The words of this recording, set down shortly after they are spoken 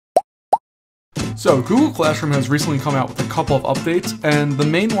So Google Classroom has recently come out with a couple of updates, and the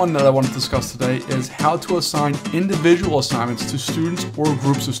main one that I want to discuss today is how to assign individual assignments to students or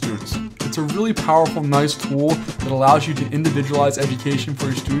groups of students. It's a really powerful, nice tool that allows you to individualize education for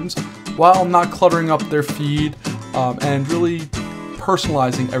your students while not cluttering up their feed and really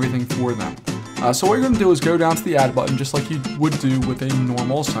personalizing everything for them. So what you're going to do is go down to the Add button just like you would do with a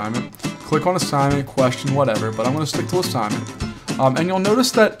normal assignment. Click on Assignment, Question, whatever, but I'm going to stick to Assignment. And you'll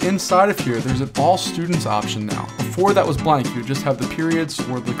notice that inside of here, there's an All Students option now. Before that was blank, you just have the periods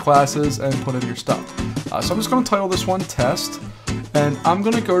or the classes and put in your stuff. So I'm just going to title this one Test, and I'm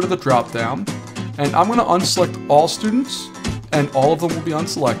going to go to the drop down, and I'm going to unselect all students, and all of them will be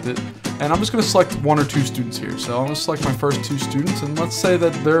unselected. And I'm just going to select one or two students here. So I'm going to select my first two students, and let's say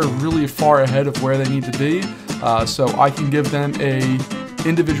that they're really far ahead of where they need to be. So I can give them a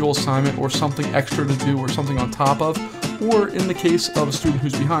individual assignment or something extra to do or something on top of. Or in the case of a student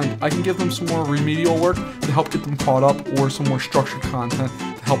who's behind, I can give them some more remedial work to help get them caught up, or some more structured content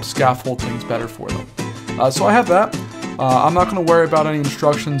to help scaffold things better for them. So I have that. I'm not going to worry about any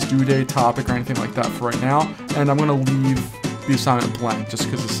instructions, due date, topic, or anything like that for right now, and I'm going to leave the assignment blank just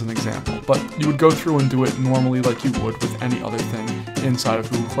because this is an example. But you would go through and do it normally like you would with any other thing inside of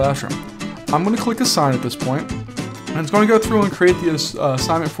Google Classroom. I'm going to click Assign at this point, and it's going to go through and create the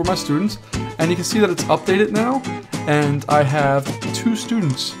assignment for my students, and you can see that it's updated now. And I have 2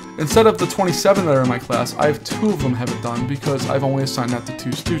 students. Instead of the 27 that are in my class, I have 2 of them have it done because I've only assigned that to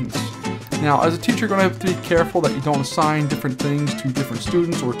 2 students. Now, as a teacher, you're going to have to be careful that you don't assign different things to different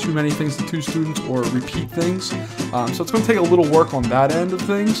students, or too many things to 2 students, or repeat things. So it's going to take a little work on that end of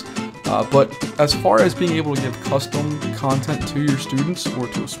things. But as far as being able to give custom content to your students, or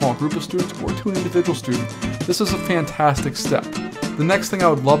to a small group of students, or to an individual student, this is a fantastic step. The next thing I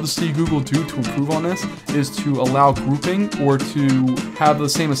would love to see Google do to improve on this is to allow grouping, or to have the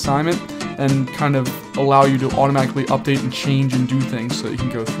same assignment and kind of allow you to automatically update and change and do things so that you can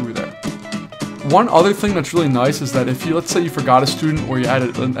go through there. One other thing that's really nice is that if you, let's say you forgot a student, or you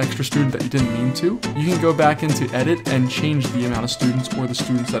added an extra student that you didn't mean to, you can go back into Edit and change the amount of students or the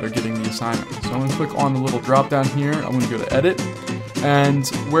students that are getting the assignment. So I'm going to click on the little drop down here, I'm going to go to Edit, and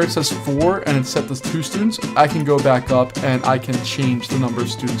where it says 4 and it's set to 2 students, I can go back up and I can change the number of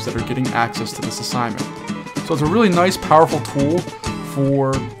students that are getting access to this assignment. So it's a really nice, powerful tool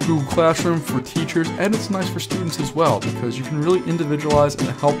for Google Classroom, for teachers, and it's nice for students as well because you can really individualize and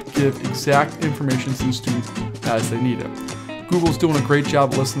help give exact information to the students as they need it. Google's doing a great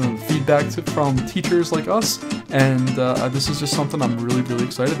job of listening to feedback from teachers like us, and this is just something I'm really, really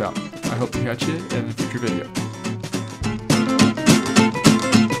excited about. I hope to catch you in a future video.